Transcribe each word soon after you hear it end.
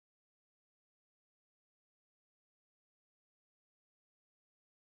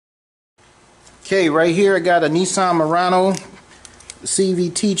Okay, right here I got a Nissan Murano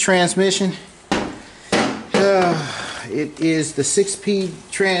CVT transmission. It is the 6P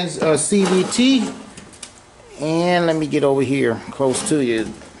CVT, and let me get over here close to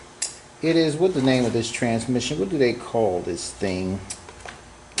you. It is, what's the name of this transmission? What do they call this thing?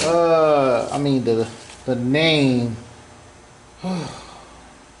 I mean the name. For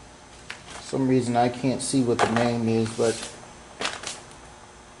some reason I can't see what the name is, but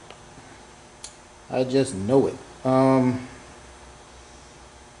I just know it. I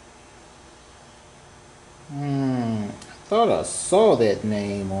thought I saw that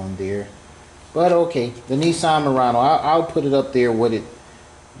name on there, but okay, the Nissan Murano. I'll put it up there. What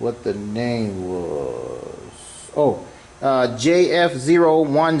the name was? Oh,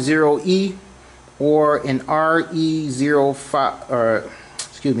 JF010E, or an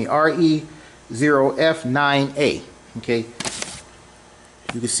RE0F09A. Okay,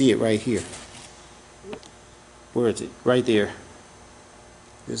 you can see it right here. Where is it? Right there.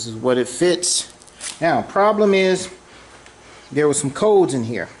 This is what it fits. Now, problem is there were some codes in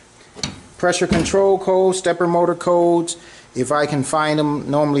here. Pressure control codes, stepper motor codes. If I can find them,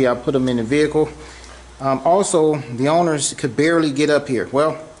 normally I put them in the vehicle. Also, the owners could barely get up here.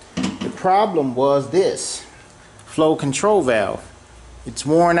 Well, the problem was this flow control valve. It's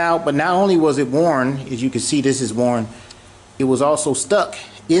worn out, but not only was it worn, as you can see, this is worn, it was also stuck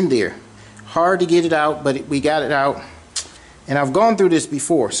in there. Hard to get it out, but we got it out. And I've gone through this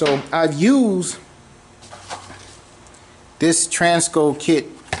before, so I've used this Transco kit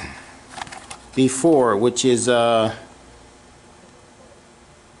before, which is a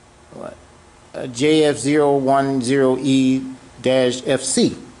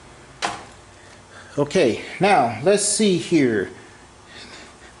JF010E-FC. Okay, now let's see here.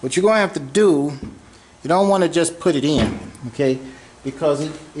 What you're going to have to do, you don't want to just put it in, okay, because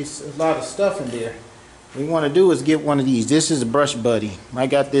it's a lot of stuff in there. What you want to do is get one of these. This is a brush buddy. I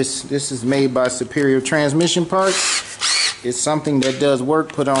got this. This is made by Superior Transmission Parts. It's something that does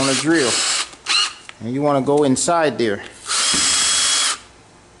work. Put on a drill, and you want to go inside there,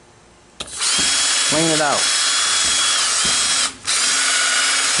 clean it out.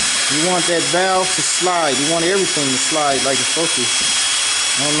 You want that valve to slide. You want everything to slide like it's supposed to.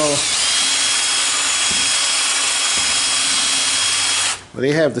 I don't know. Well,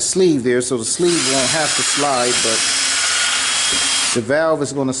 they have the sleeve there, so the sleeve won't have to slide, but the valve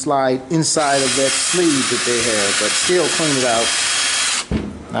is going to slide inside of that sleeve that they have, but still clean it out.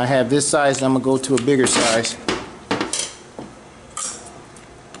 I have this size, and I'm going to go to a bigger size.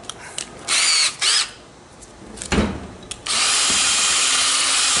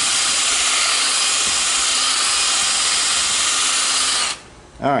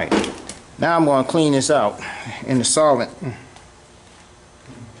 Alright, now I'm going to clean this out in the solvent.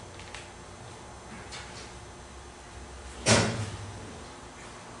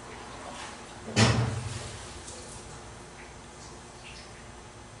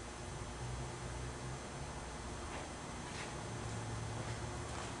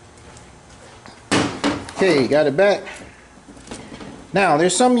 Okay, got it back. Now,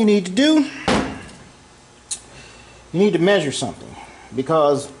 there's something you need to do. You need to measure something,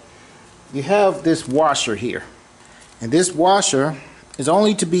 because you have this washer here, and this washer is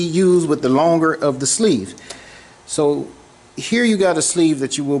only to be used with the longer of the sleeve. So here you got a sleeve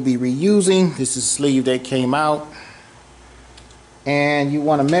that you will be reusing. This is a sleeve that came out, and you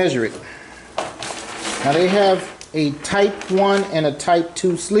want to measure it. Now they have a type 1 and a type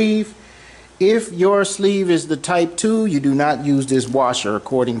 2 sleeve. If your sleeve is the type 2, you do not use this washer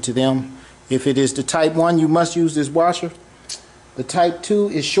according to them. If it is the type 1, you must use this washer. The type 2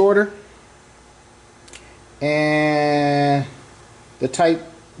 is shorter, and the type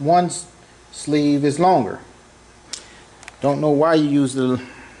 1 sleeve is longer. Don't know why you use the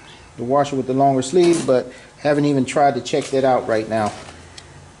washer with the longer sleeve, but haven't even tried to check that out right now.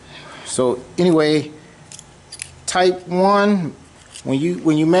 So anyway, type 1, when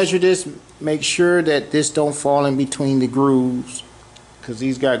you measure this, make sure that this don't fall in between the grooves, because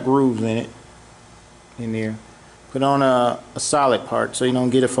these got grooves in it, in there. Put on a solid part so you don't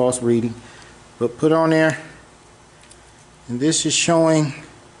get a false reading, but put on there. And this is showing,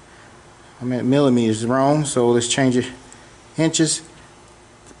 I'm at millimeters wrong, so let's change it. Inches.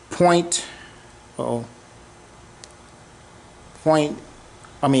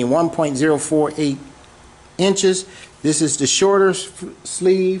 1.048 inches. This is the shorter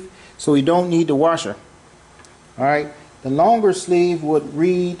sleeve, so you don't need the washer. Alright, the longer sleeve would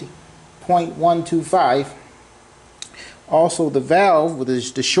read 0.125. Also, the valve, which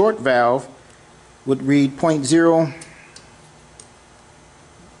is the short valve, would read 0.0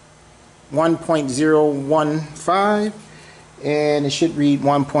 1.015, and it should read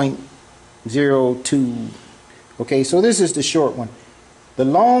 1.02. Okay, so this is the short one. The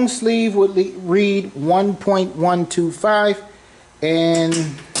long sleeve would read 1.125, and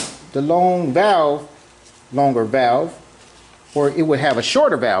the longer valve, or it would have a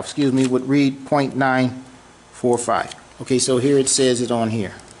shorter valve, excuse me, would read 0.945. Okay, so here it says it on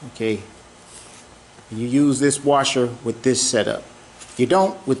here. Okay, you use this washer with this setup. You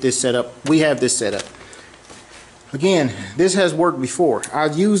don't with this setup. We have this setup. Again, this has worked before.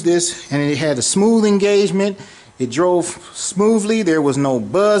 I've used this and it had a smooth engagement. It drove smoothly. There was no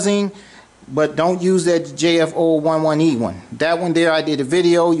buzzing. But don't use that JF010E one. That one there, I did a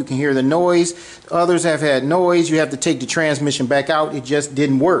video. You can hear the noise. Others have had noise. You have to take the transmission back out. It just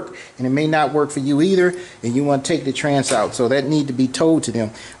didn't work. And it may not work for you either. And you want to take the trans out. So that need to be told to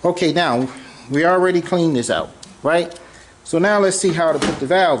them. Okay, now, we already cleaned this out, right? So now let's see how to put the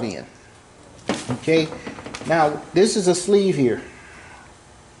valve in. Okay, now this is a sleeve here.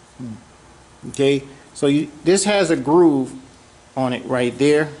 Okay, so this has a groove on it right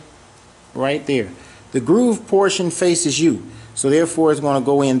there. Right there. The groove portion faces you, so therefore it's going to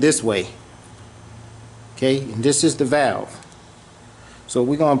go in this way. Okay, and this is the valve. So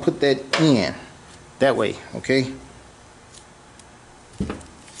we're going to put that in that way. Okay,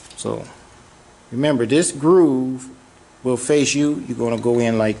 so remember, this groove will face you. You're going to go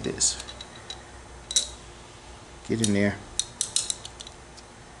in like this. Get in there.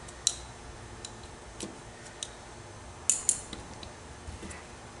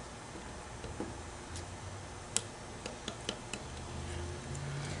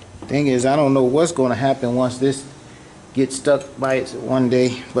 Thing is, I don't know what's going to happen once this gets stuck by it one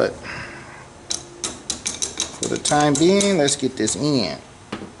day, but for the time being, let's get this in.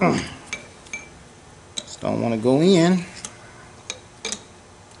 Just don't want to go in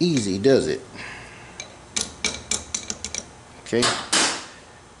easy, does it? Okay,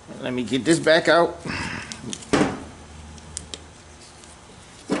 let me get this back out.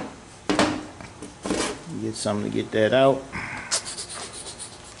 Get something to get that out.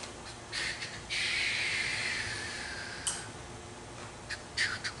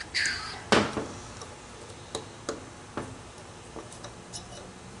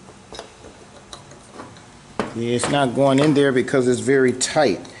 Yeah, it's not going in there because it's very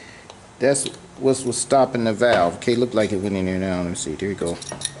tight. That's what's stopping the valve. Okay, look like it went in there now. Let me see. There you go.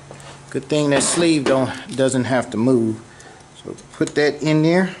 Good thing that sleeve doesn't have to move. So put that in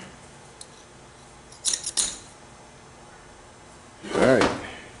there. All right.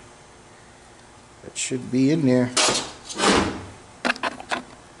 That should be in there.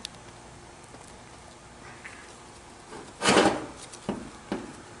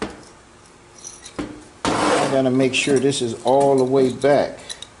 Gotta make sure this is all the way back.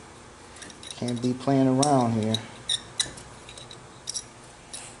 Can't be playing around here.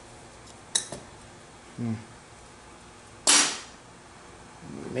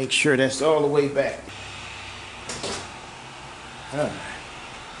 Make sure that's all the way back.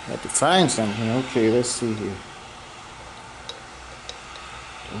 Have to find something here. Okay, let's see here.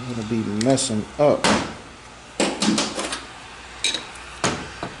 I'm gonna be messing up.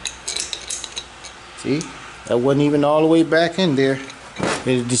 See? That wasn't even all the way back in there.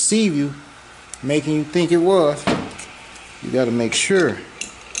 It'll deceive you, making you think it was. You got to make sure.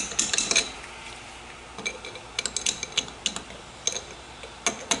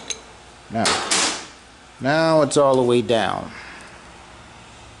 Now it's all the way down.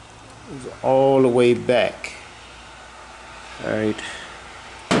 It's all the way back. All right.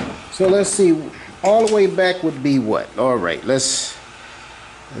 So let's see. All the way back would be what? All right. Let's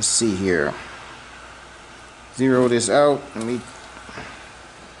see here. Zero this out. Let me.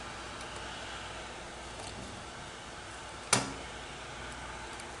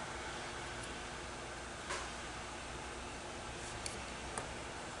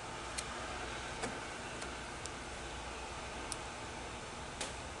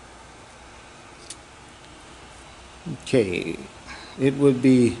 Okay, it would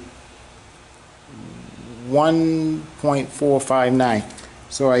be 1.459.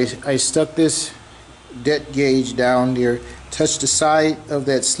 So I stuck this depth gauge down there, touched the side of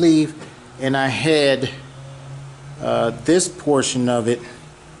that sleeve, and I had this portion of it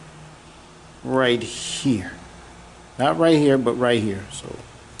right here. Not right here, but right here. So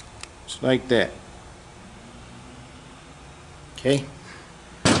it's like that. Okay.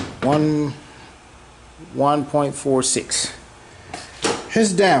 1.46.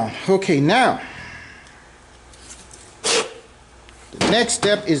 It's down. Okay, now the next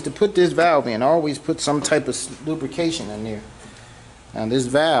step is to put this valve in. Always put some type of lubrication in there. Now this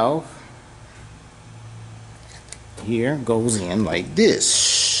valve here goes in like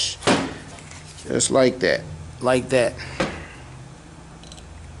this, just like that, like that.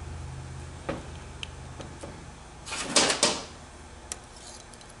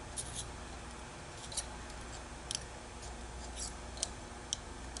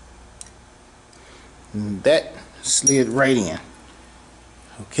 And that slid right in.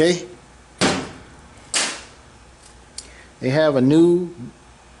 Okay. They have a new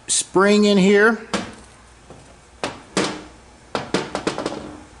spring in here.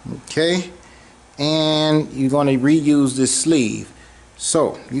 Okay. And you're going to reuse this sleeve.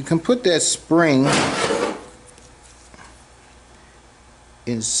 So you can put that spring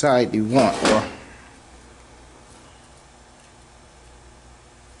inside you want.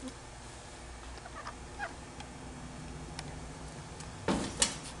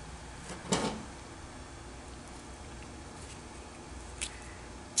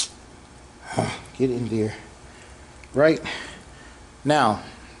 Get in there. Right now,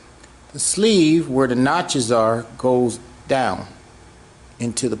 the sleeve where the notches are goes down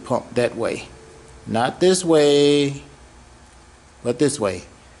into the pump that way, not this way, but this way.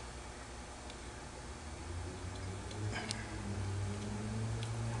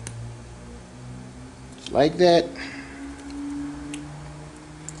 Just like that.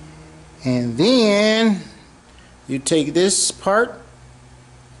 And then you take this part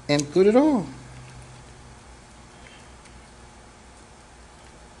and put it on.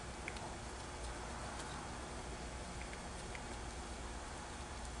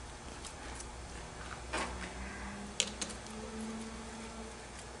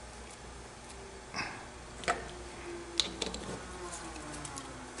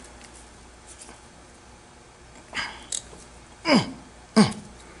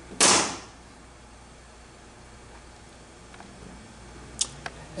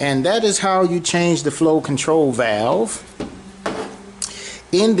 And that is how you change the flow control valve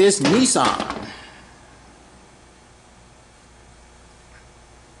in this Nissan.